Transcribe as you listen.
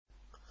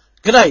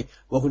G'day,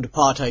 welcome to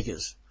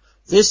Partakers.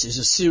 This is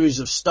a series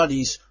of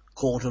studies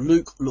called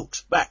Luke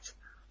Looks Back,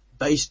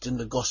 based in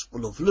the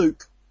Gospel of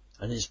Luke,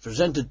 and is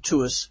presented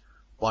to us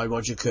by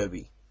Roger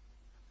Kirby.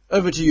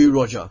 Over to you,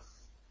 Roger.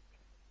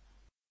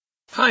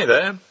 Hi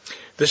there.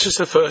 This is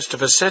the first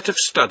of a set of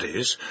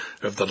studies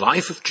of the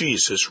life of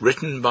Jesus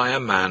written by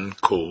a man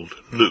called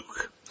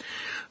Luke.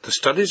 The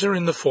studies are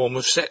in the form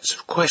of sets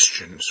of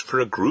questions for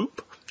a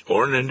group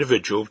or an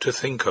individual to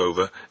think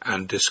over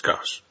and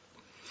discuss.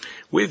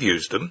 We've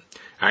used them,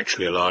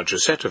 actually a larger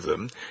set of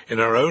them, in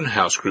our own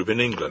house group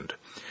in England.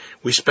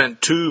 We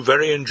spent 2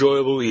 very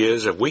enjoyable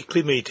years of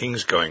weekly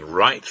meetings going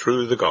right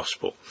through the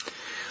Gospel.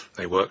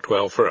 They worked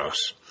well for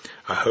us.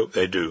 I hope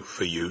they do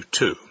for you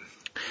too.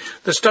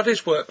 The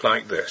studies work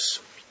like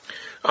this.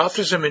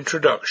 After some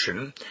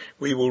introduction,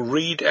 we will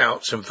read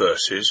out some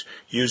verses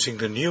using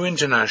the New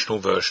International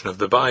Version of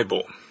the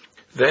Bible.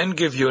 Then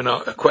give you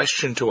a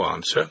question to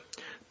answer,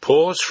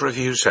 pause for a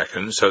few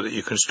seconds so that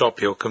you can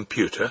stop your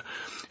computer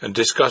and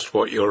discuss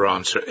what your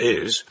answer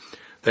is.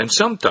 Then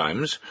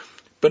sometimes,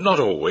 but not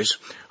always,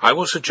 I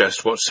will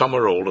suggest what some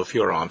or all of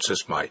your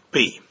answers might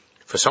be.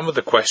 For some of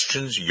the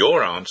questions,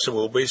 your answer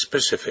will be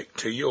specific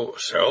to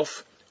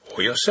yourself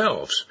or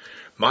yourselves.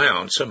 My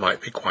answer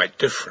might be quite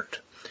different.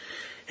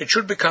 It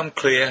should become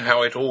clear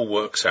how it all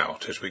works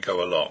out as we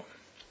go along.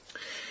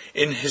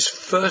 In his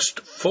first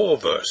 4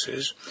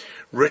 verses,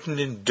 written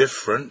in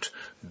different,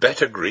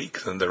 better Greek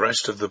than the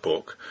rest of the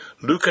book,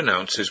 Luke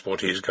announces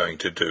what he is going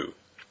to do.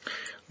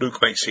 Luke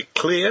makes it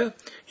clear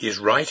he is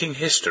writing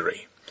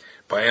history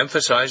by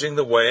emphasizing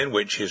the way in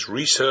which he has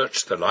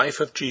researched the life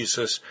of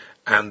Jesus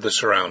and the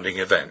surrounding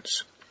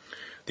events.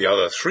 The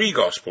other 3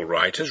 gospel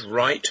writers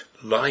write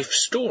life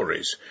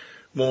stories,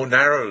 more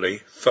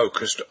narrowly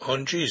focused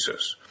on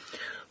Jesus.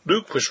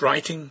 Luke was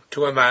writing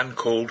to a man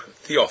called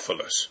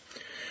Theophilus,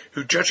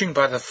 who, judging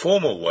by the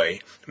formal way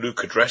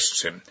Luke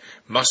addressed him,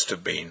 must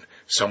have been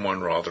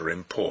someone rather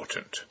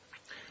important.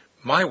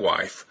 My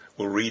wife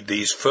will read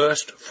these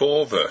first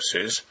 4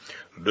 verses,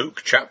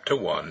 Luke chapter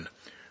 1,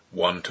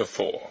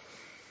 1-4.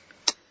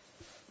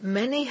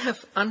 Many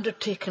have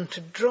undertaken to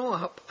draw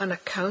up an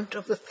account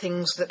of the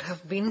things that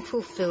have been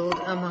fulfilled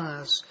among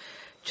us,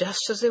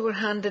 just as they were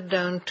handed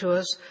down to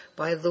us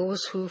by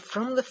those who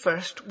from the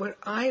first were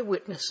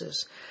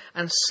eyewitnesses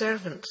and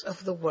servants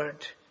of the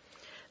word.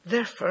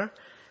 Therefore,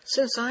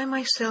 since I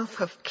myself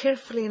have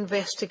carefully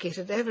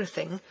investigated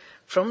everything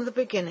from the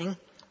beginning,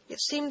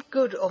 it seemed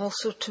good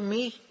also to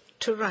me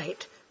to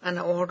write an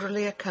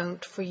orderly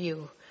account for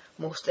you,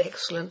 most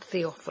excellent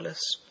Theophilus,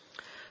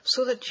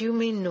 so that you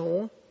may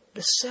know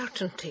the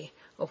certainty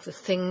of the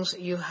things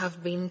you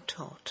have been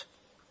taught.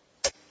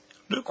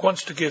 Luke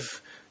wants to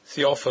give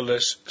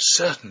Theophilus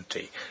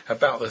certainty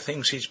about the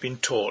things he's been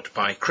taught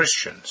by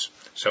Christians.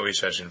 So he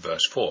says in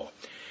verse 4,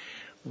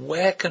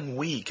 where can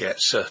we get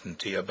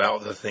certainty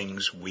about the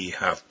things we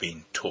have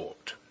been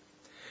taught?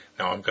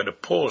 Now I'm going to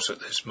pause at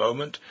this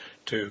moment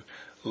to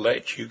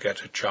let you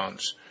get a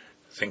chance to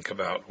think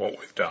about what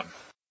we've done.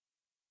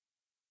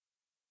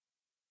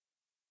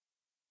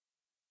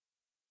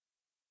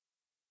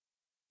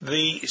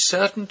 The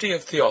certainty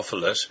of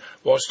Theophilus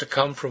was to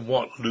come from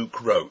what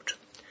Luke wrote,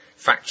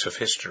 facts of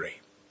history.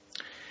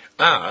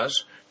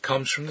 Ours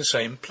comes from the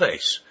same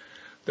place,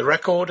 the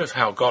record of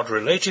how God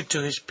related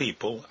to his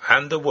people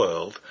and the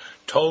world,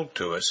 told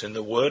to us in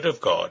the Word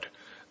of God,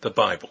 the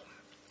Bible.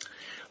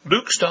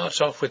 Luke starts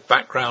off with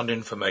background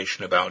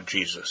information about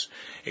Jesus,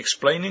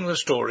 explaining the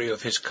story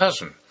of his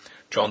cousin,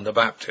 John the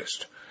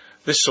Baptist.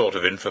 This sort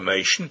of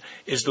information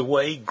is the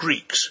way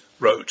Greeks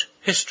wrote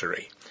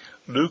history.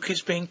 Luke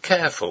is being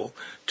careful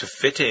to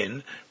fit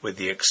in with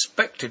the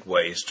expected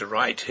ways to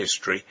write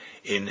history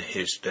in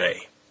his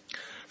day.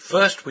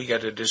 First, we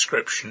get a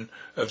description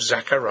of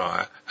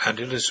Zechariah and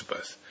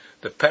Elizabeth,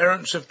 the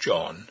parents of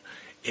John,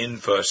 in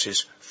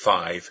verses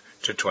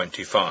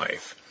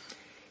 5-25.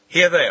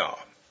 Here they are.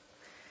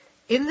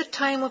 In the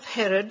time of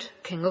Herod,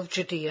 king of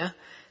Judea,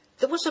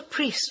 there was a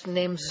priest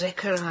named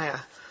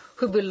Zechariah,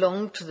 who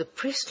belonged to the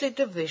priestly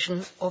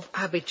division of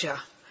Abijah.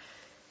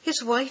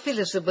 His wife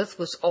Elizabeth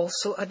was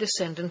also a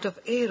descendant of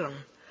Aaron.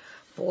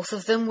 Both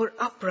of them were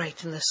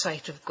upright in the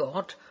sight of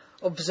God,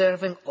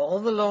 observing all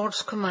the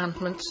Lord's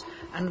commandments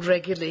and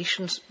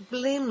regulations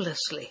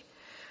blamelessly.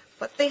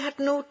 But they had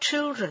no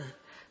children,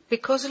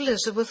 because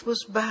Elizabeth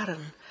was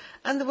barren,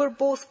 and they were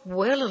both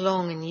well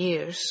along in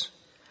years.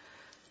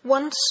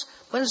 Once,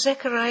 when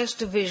Zechariah's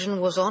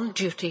division was on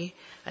duty,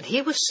 and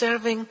he was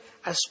serving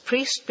as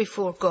priest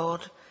before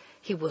God,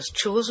 he was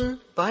chosen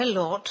by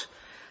lot,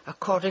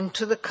 according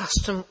to the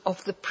custom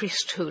of the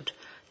priesthood,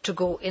 to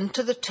go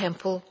into the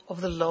temple of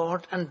the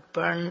Lord and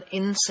burn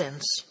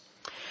incense.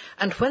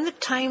 And when the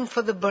time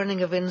for the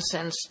burning of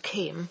incense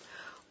came,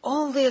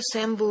 all the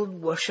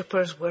assembled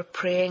worshippers were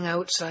praying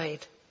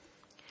outside.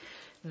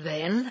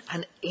 Then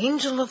an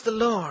angel of the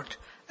Lord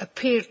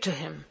appeared to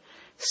him,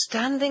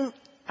 standing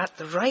at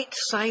the right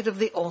side of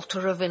the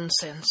altar of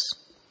incense.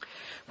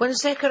 When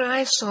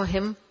Zechariah saw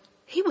him,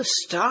 he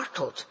was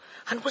startled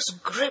and was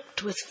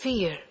gripped with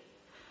fear.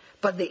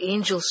 But the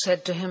angel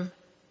said to him,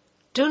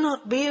 "Do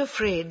not be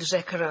afraid,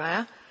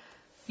 Zechariah.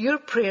 Your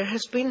prayer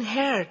has been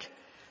heard.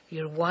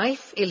 Your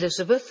wife,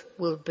 Elizabeth,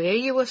 will bear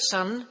you a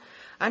son,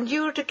 and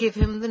you are to give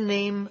him the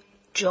name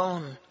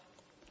John.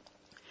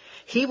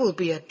 He will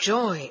be a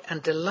joy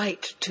and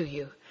delight to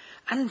you,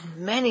 and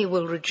many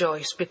will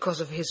rejoice because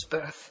of his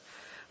birth,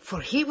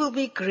 for he will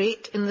be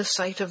great in the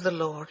sight of the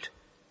Lord.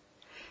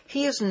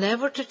 He is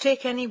never to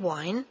take any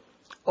wine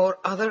or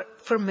other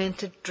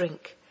fermented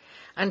drink,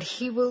 and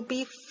he will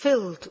be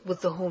filled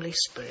with the Holy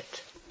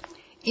Spirit,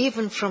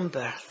 even from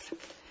birth.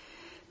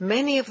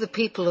 Many of the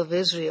people of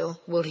Israel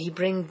will he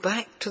bring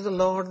back to the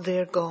Lord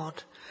their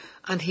God,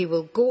 and he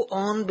will go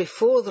on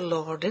before the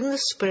Lord in the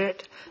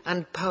spirit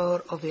and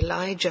power of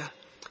Elijah,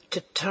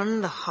 to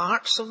turn the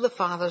hearts of the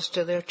fathers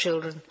to their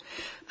children,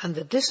 and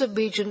the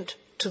disobedient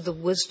to the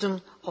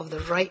wisdom of the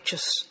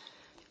righteous,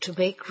 to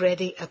make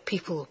ready a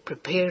people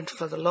prepared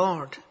for the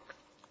Lord."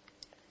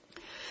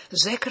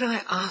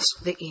 Zechariah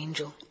asked the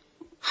angel,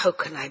 "How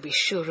can I be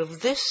sure of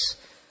this?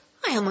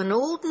 I am an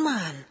old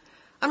man,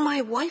 and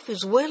my wife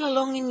is well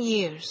along in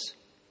years."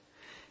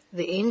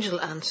 The angel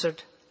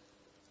answered,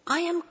 "I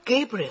am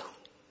Gabriel.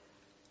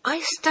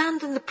 I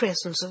stand in the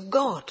presence of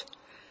God,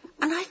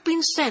 and I've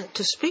been sent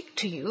to speak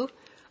to you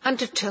and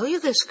to tell you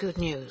this good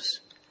news.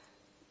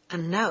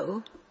 And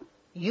now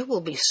you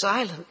will be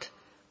silent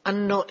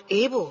and not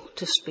able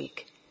to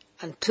speak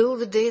until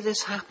the day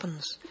this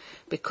happens,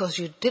 because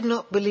you did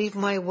not believe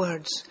my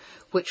words,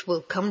 which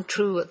will come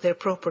true at their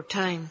proper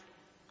time."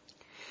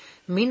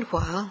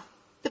 Meanwhile,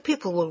 the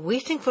people were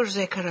waiting for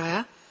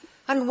Zechariah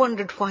and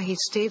wondered why he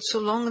stayed so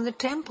long in the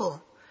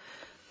temple.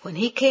 When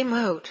he came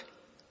out,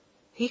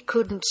 he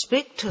couldn't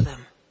speak to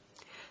them.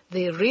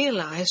 They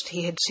realized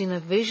he had seen a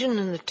vision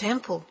in the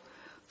temple,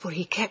 for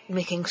he kept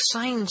making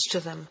signs to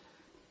them,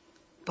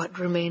 but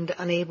remained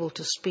unable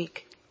to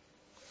speak.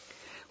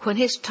 When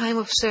his time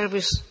of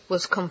service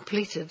was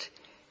completed,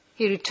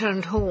 he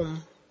returned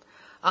home.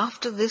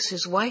 After this,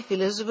 his wife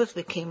Elizabeth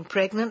became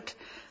pregnant,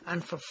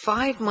 and for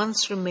 5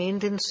 months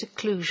remained in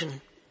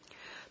seclusion.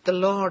 "The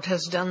Lord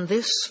has done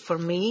this for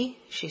me,"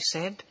 she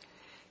said.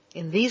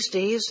 "In these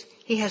days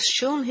he has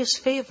shown his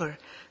favor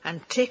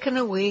and taken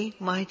away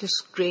my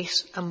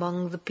disgrace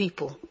among the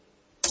people."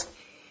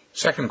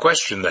 Second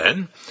question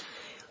then.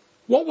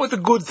 What were the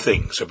good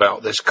things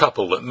about this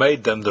couple that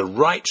made them the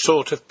right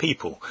sort of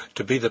people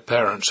to be the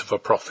parents of a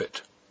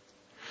prophet?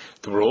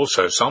 There were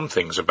also some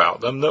things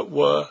about them that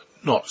were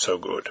not so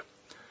good.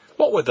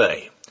 What were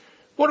they?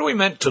 What are we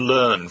meant to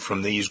learn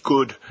from these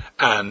good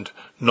and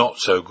not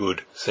so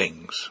good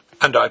things?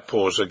 And I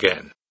pause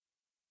again.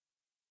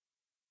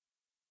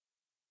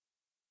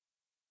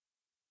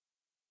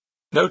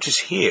 Notice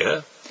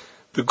here,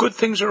 the good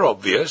things are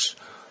obvious,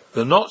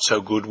 the not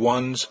so good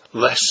ones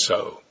less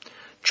so.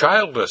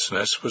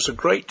 Childlessness was a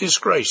great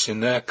disgrace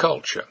in their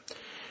culture.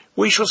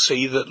 We shall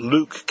see that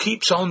Luke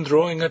keeps on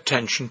drawing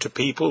attention to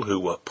people who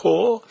were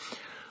poor,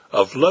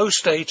 of low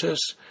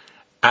status,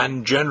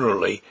 and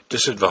generally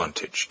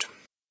disadvantaged.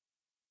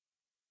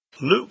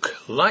 Luke,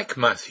 like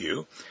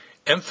Matthew,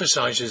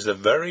 emphasizes the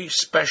very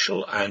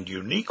special and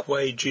unique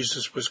way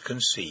Jesus was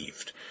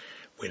conceived.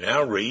 We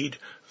now read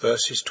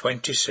verses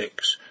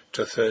 26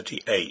 to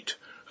 38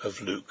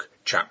 of Luke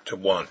chapter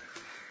 1.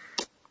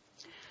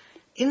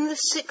 In the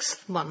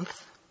 6th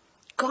month,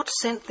 God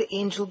sent the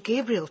angel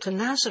Gabriel to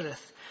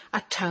Nazareth,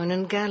 a town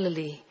in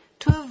Galilee,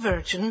 to a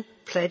virgin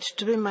pledged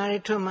to be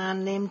married to a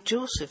man named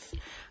Joseph,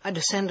 a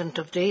descendant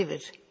of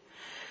David.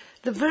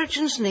 The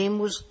virgin's name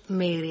was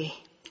Mary.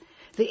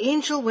 The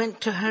angel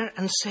went to her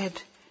and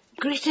said,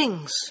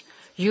 "Greetings,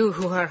 you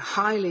who are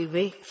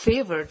highly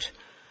favored.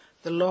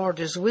 The Lord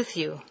is with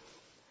you."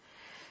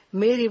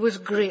 Mary was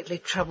greatly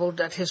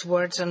troubled at his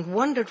words and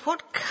wondered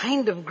what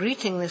kind of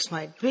greeting this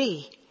might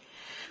be.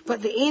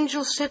 But the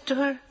angel said to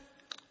her,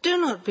 "Do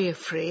not be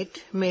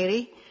afraid,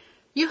 Mary.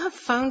 You have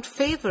found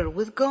favor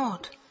with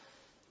God.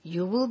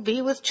 You will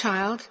be with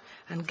child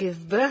and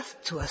give birth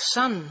to a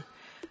son,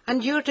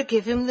 and you are to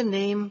give him the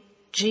name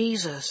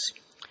Jesus.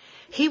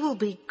 He will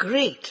be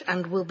great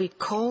and will be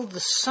called the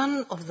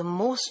Son of the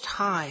Most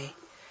High.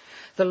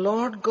 The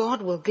Lord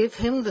God will give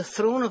him the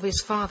throne of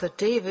his father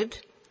David.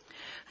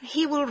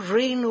 He will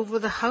reign over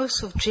the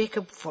house of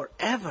Jacob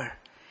forever.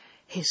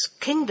 His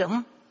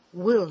kingdom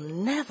will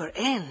never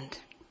end."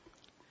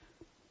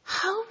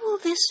 "How will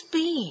this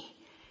be?"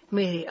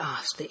 Mary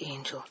asked the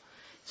angel,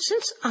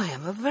 "since I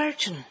am a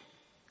virgin?"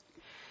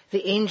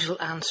 The angel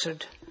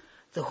answered,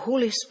 "The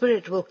Holy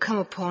Spirit will come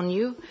upon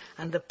you,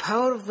 and the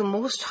power of the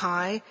Most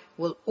High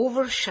will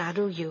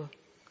overshadow you.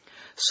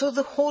 So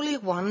the Holy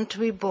One to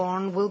be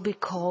born will be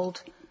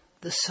called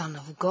the Son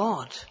of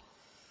God.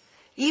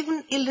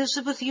 Even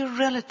Elizabeth, your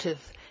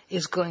relative,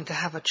 is going to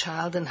have a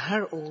child in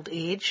her old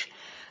age,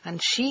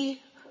 and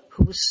she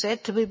who was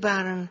said to be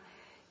barren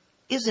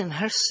is in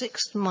her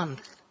 6th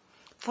month,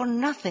 for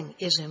nothing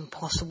is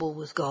impossible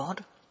with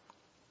God."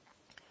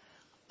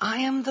 "I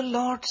am the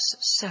Lord's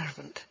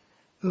servant,"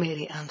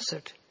 Mary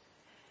answered.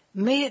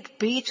 "May it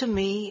be to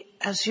me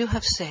as you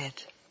have said."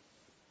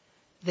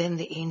 Then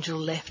the angel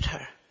left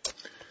her.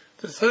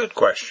 The third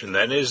question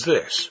then is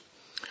this.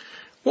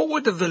 What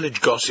would the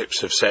village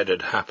gossips have said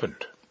had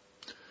happened?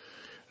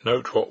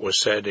 Note what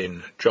was said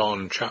in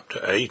John chapter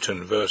 8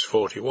 and verse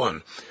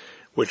 41,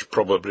 which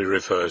probably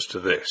refers to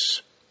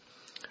this.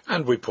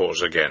 And we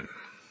pause again.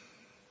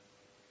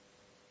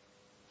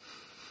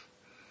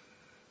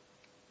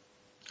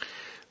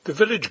 The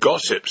village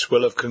gossips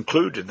will have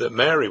concluded that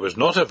Mary was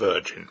not a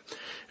virgin,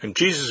 and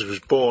Jesus was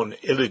born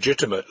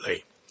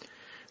illegitimately.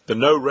 The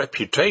no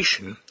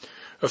reputation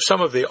of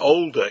some of the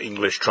older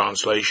English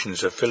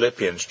translations of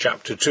Philippians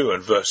chapter 2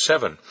 and verse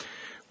 7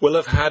 will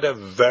have had a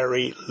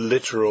very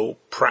literal,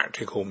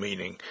 practical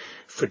meaning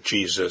for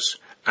Jesus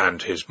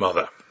and his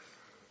mother.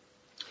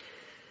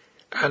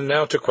 And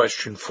now to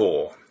question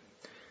 4,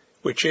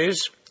 which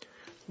is,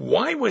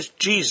 why was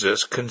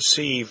Jesus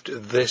conceived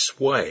this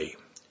way?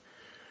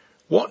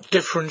 What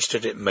difference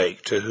did it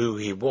make to who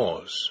he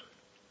was?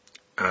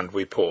 And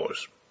we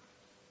pause.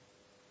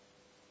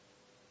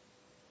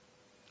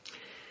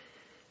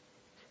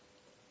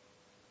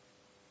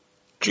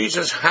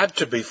 Jesus had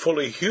to be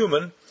fully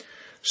human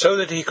so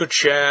that he could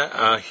share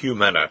our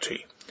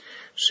humanity.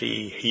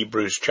 See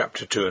Hebrews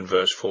chapter 2 and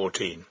verse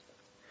 14.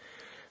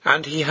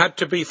 And he had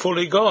to be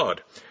fully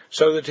God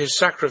so that his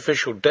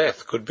sacrificial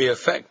death could be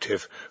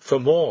effective for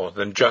more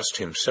than just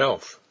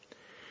himself.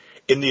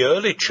 In the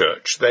early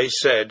church, they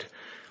said,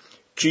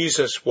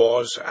 Jesus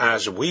was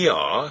as we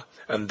are,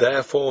 and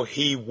therefore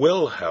he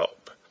will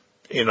help.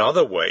 In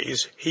other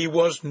ways, he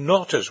was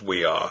not as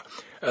we are,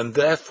 and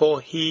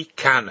therefore he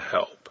can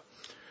help.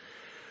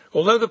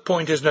 Although the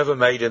point is never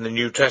made in the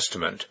New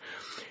Testament,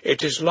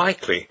 it is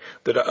likely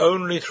that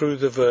only through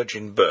the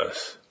virgin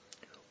birth,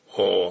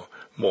 or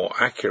more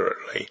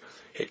accurately,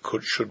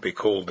 should be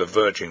called the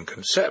virgin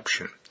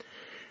conception,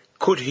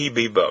 could he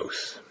be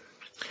both.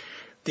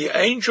 The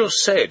angel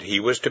said he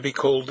was to be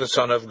called the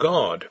Son of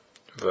God,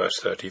 verse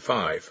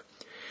 35.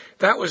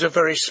 That was a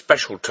very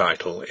special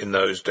title in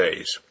those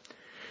days.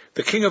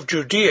 The King of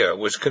Judea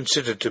was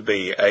considered to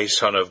be a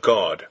Son of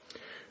God,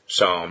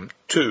 Psalm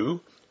 2,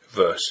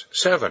 verse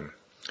 7.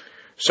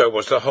 So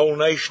was the whole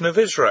nation of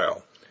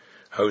Israel,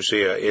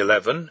 Hosea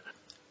 11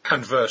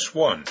 and verse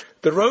 1.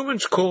 The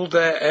Romans called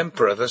their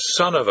emperor the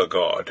son of a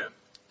god.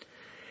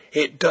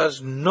 It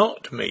does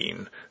not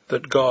mean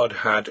that God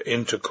had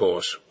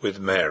intercourse with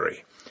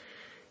Mary.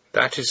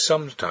 That is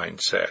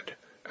sometimes said,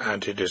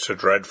 and it is a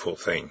dreadful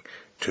thing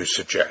to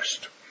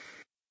suggest.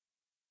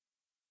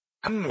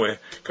 And we're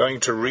going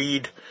to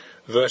read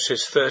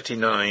verses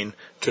 39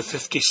 to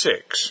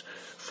 56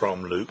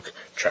 from Luke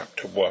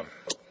chapter 1.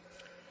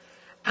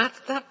 At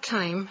that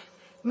time,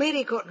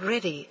 Mary got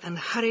ready and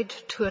hurried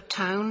to a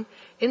town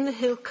in the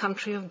hill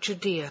country of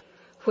Judea,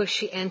 where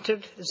she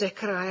entered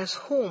Zechariah's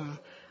home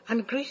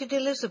and greeted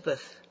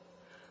Elizabeth.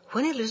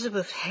 When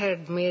Elizabeth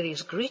heard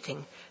Mary's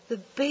greeting, the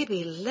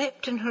baby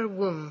leapt in her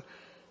womb,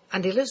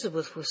 and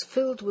Elizabeth was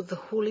filled with the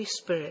Holy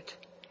Spirit.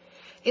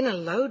 In a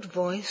loud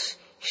voice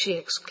she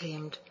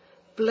exclaimed,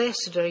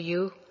 "Blessed are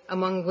you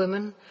among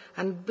women,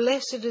 and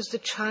blessed is the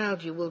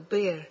child you will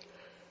bear.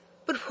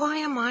 But why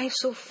am I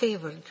so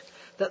favoured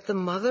that the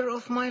mother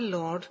of my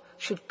Lord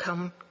should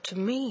come to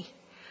me?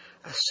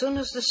 As soon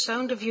as the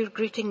sound of your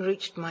greeting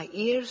reached my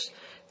ears,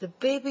 the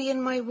baby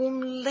in my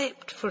womb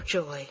leapt for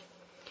joy.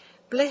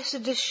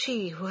 Blessed is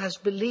she who has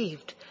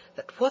believed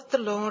that what the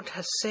Lord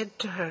has said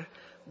to her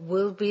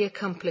will be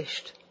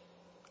accomplished."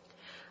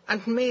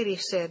 And Mary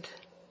said,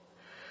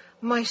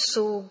 "My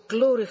soul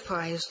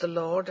glorifies the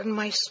Lord, and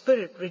my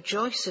spirit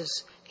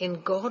rejoices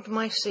in God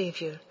my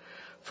Saviour,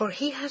 for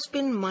he has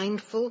been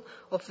mindful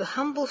of the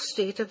humble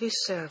state of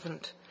his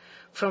servant.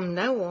 From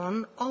now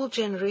on, all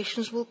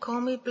generations will call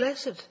me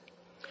blessed.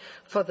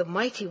 For the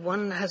Mighty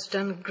One has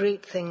done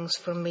great things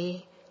for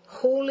me.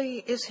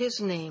 Holy is his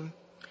name.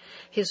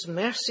 His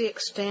mercy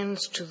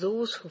extends to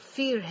those who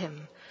fear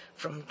him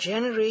from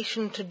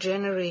generation to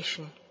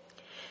generation.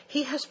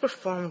 He has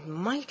performed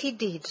mighty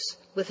deeds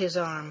with his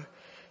arm.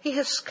 He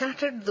has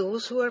scattered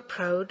those who are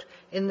proud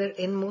in their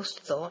inmost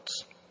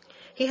thoughts.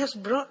 He has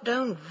brought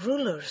down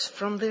rulers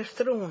from their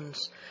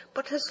thrones,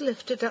 but has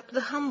lifted up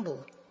the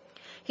humble.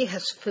 He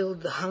has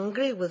filled the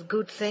hungry with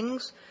good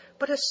things,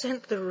 but has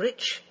sent the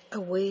rich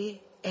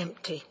away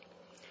empty.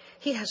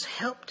 He has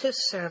helped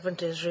his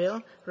servant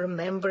Israel,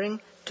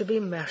 remembering to be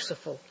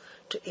merciful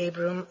to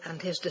Abram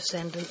and his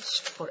descendants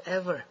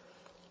forever,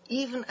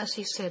 even as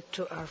he said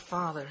to our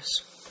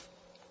fathers."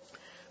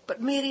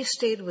 But Mary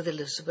stayed with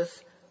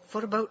Elizabeth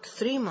for about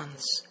 3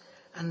 months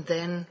and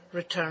then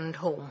returned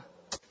home.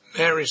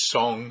 Mary's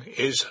song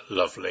is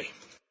lovely.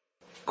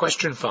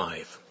 Question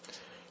 5.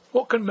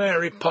 What can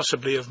Mary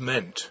possibly have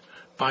meant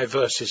by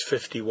verses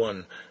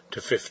 51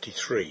 to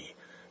 53?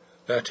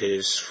 That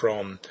is,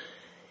 from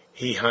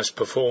 "He has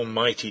performed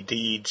mighty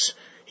deeds,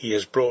 he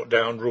has brought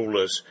down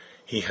rulers,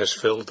 he has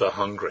filled the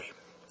hungry."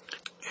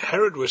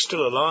 Herod was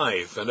still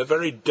alive and a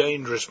very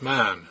dangerous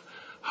man,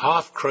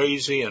 half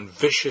crazy and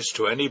vicious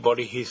to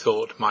anybody he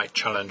thought might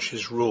challenge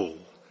his rule.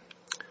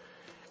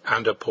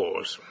 And a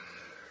pause.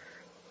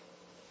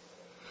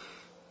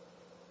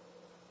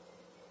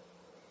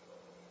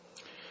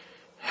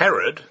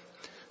 Herod,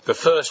 The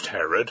first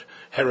Herod,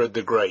 Herod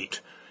the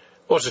Great,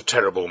 was a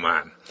terrible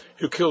man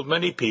who killed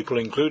many people,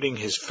 including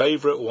his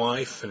favourite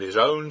wife and his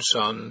own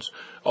sons,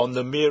 on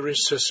the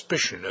merest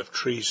suspicion of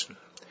treason.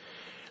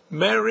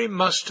 Mary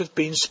must have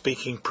been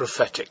speaking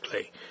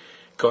prophetically,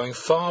 going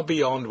far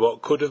beyond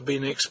what could have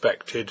been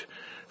expected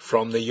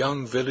from the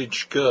young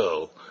village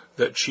girl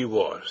that she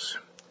was.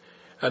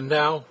 And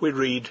now we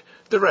read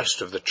the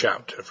rest of the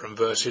chapter from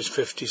verses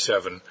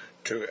 57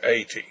 to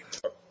 80.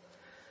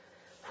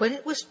 When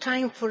it was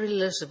time for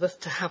Elizabeth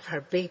to have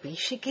her baby,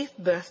 she gave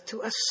birth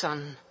to a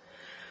son.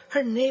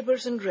 Her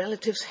neighbours and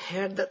relatives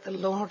heard that the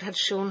Lord had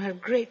shown her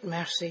great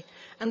mercy,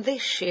 and they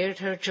shared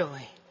her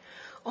joy.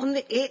 On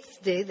the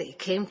 8th day they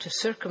came to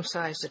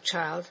circumcise the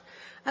child,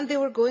 and they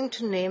were going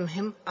to name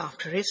him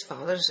after his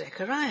father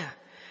Zechariah.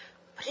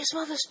 But his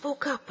mother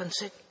spoke up and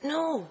said,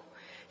 "No,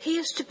 he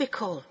is to be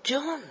called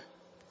John."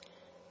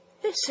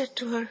 They said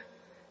to her,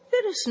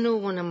 "There is no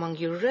one among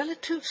your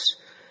relatives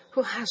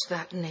who has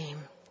that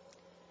name."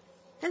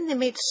 Then they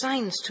made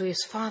signs to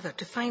his father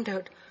to find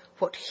out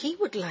what he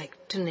would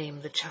like to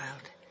name the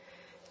child.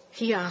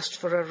 He asked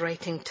for a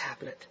writing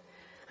tablet,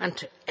 and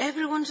to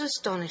everyone's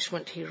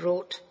astonishment he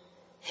wrote,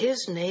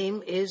 "His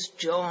name is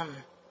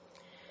John."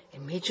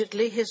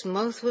 Immediately his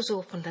mouth was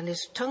opened and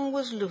his tongue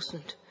was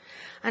loosened,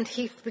 and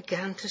he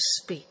began to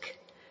speak,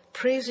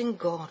 praising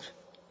God.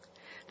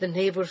 The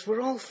neighbours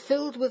were all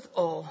filled with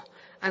awe,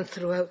 and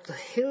throughout the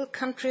hill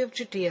country of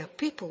Judea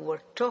people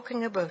were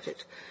talking about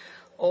it,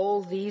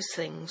 all these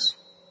things.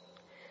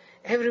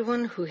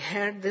 Everyone who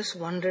heard this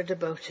wondered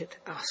about it,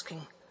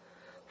 asking,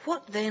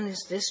 "What then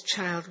is this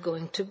child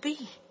going to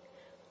be?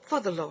 For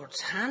the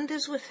Lord's hand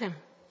is with him."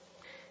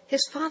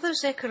 His father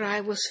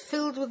Zechariah was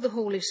filled with the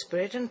Holy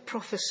Spirit and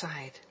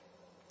prophesied,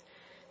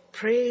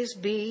 "Praise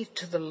be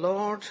to the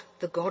Lord,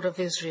 the God of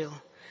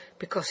Israel,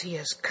 because he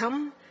has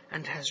come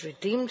and has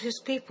redeemed his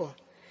people.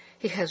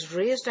 He has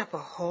raised up a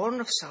horn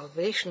of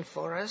salvation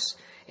for us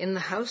in the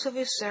house of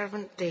his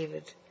servant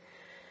David,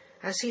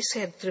 as he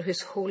said through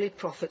his holy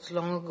prophets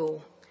long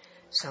ago,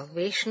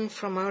 salvation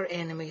from our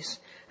enemies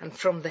and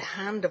from the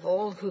hand of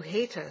all who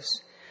hate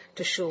us,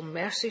 to show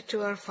mercy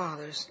to our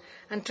fathers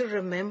and to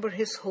remember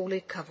his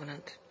holy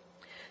covenant,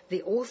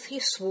 the oath he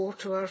swore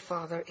to our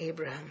father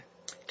Abraham,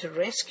 to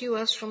rescue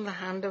us from the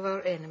hand of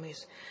our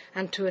enemies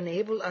and to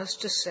enable us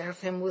to serve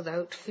him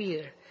without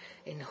fear,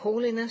 in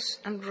holiness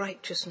and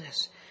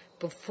righteousness,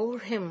 before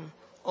him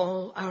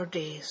all our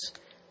days.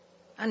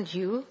 And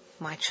you,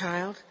 my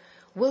child,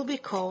 will be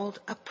called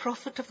a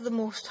prophet of the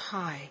Most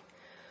High,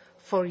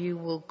 for you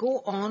will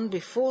go on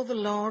before the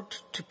Lord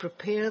to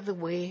prepare the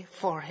way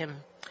for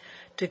him,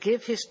 to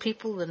give his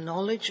people the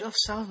knowledge of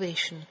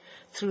salvation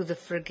through the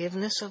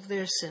forgiveness of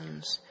their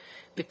sins,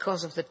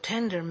 because of the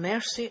tender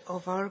mercy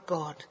of our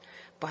God,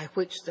 by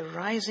which the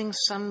rising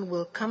sun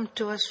will come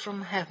to us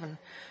from heaven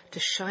to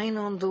shine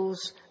on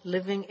those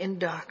living in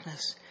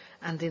darkness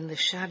and in the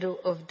shadow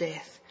of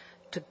death,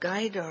 to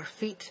guide our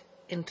feet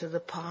into the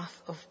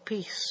path of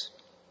peace."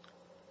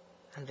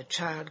 And the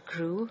child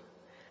grew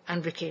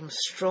and became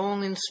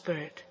strong in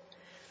spirit,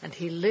 and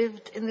he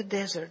lived in the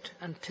desert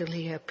until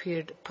he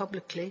appeared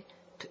publicly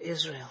to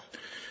Israel.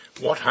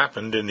 What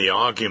happened in the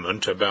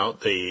argument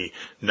about the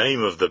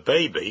name of the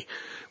baby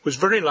was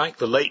very like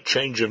the late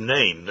change of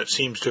name that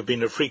seems to have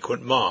been a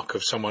frequent mark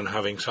of someone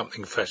having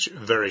something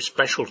very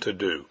special to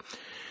do.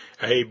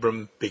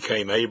 Abram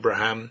became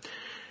Abraham,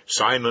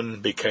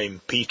 Simon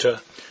became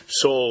Peter,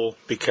 Saul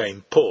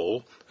became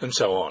Paul, and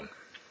so on.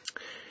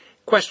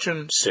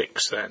 Question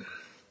 6 then.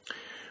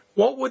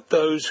 What would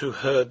those who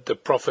heard the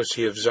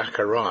prophecy of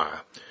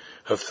Zechariah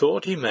have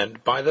thought he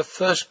meant by the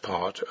first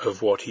part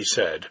of what he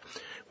said,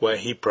 where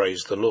he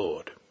praised the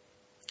Lord?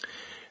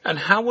 And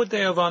how would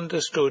they have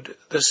understood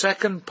the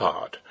second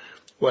part,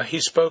 where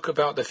he spoke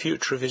about the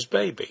future of his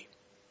baby?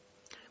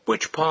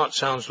 Which part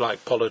sounds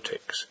like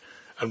politics,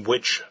 and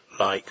which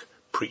like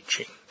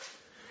preaching?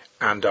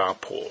 And our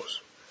pause.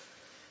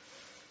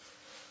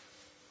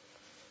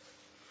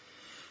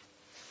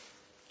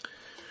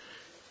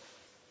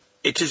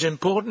 It is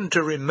important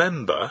to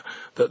remember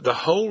that the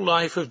whole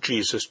life of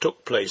Jesus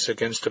took place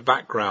against a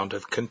background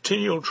of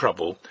continual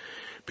trouble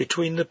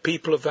between the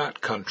people of that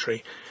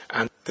country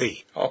and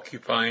the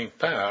occupying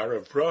power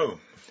of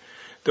Rome.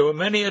 There were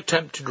many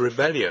attempted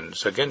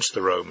rebellions against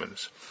the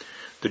Romans.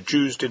 The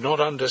Jews did not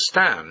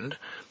understand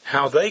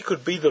how they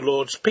could be the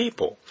Lord's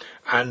people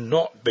and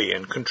not be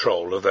in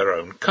control of their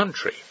own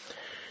country.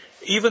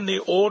 Even the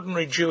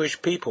ordinary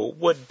Jewish people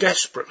were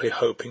desperately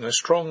hoping a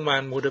strong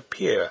man would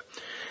appear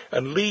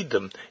and lead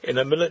them in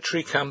a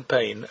military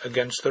campaign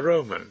against the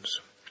Romans.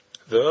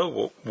 There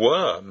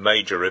were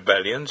major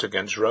rebellions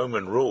against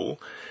Roman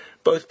rule,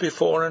 both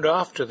before and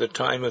after the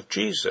time of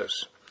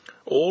Jesus.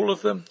 All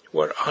of them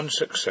were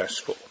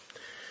unsuccessful.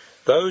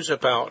 Those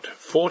about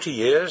 40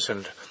 years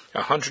and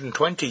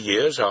 120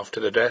 years after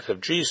the death of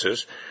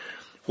Jesus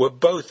were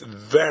both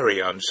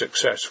very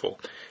unsuccessful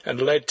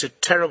and led to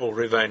terrible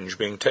revenge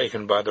being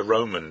taken by the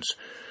Romans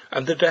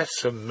and the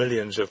deaths of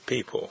millions of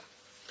people.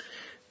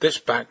 This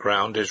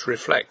background is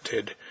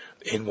reflected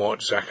in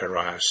what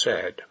Zechariah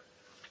said.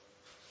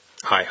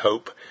 I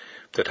hope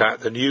that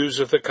at the news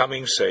of the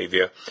coming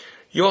Saviour,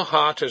 your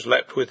heart has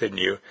leapt within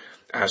you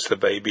as the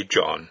baby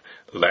John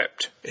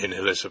leapt in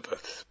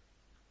Elizabeth.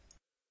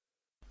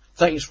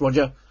 Thanks,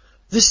 Roger.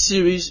 This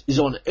series is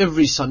on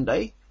every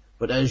Sunday,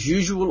 but as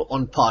usual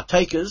on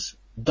Partakers,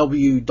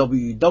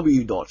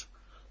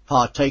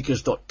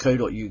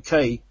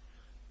 www.partakers.co.uk,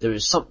 there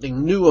is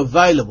something new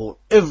available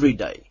every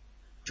day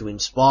to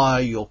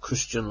inspire your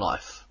Christian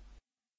life.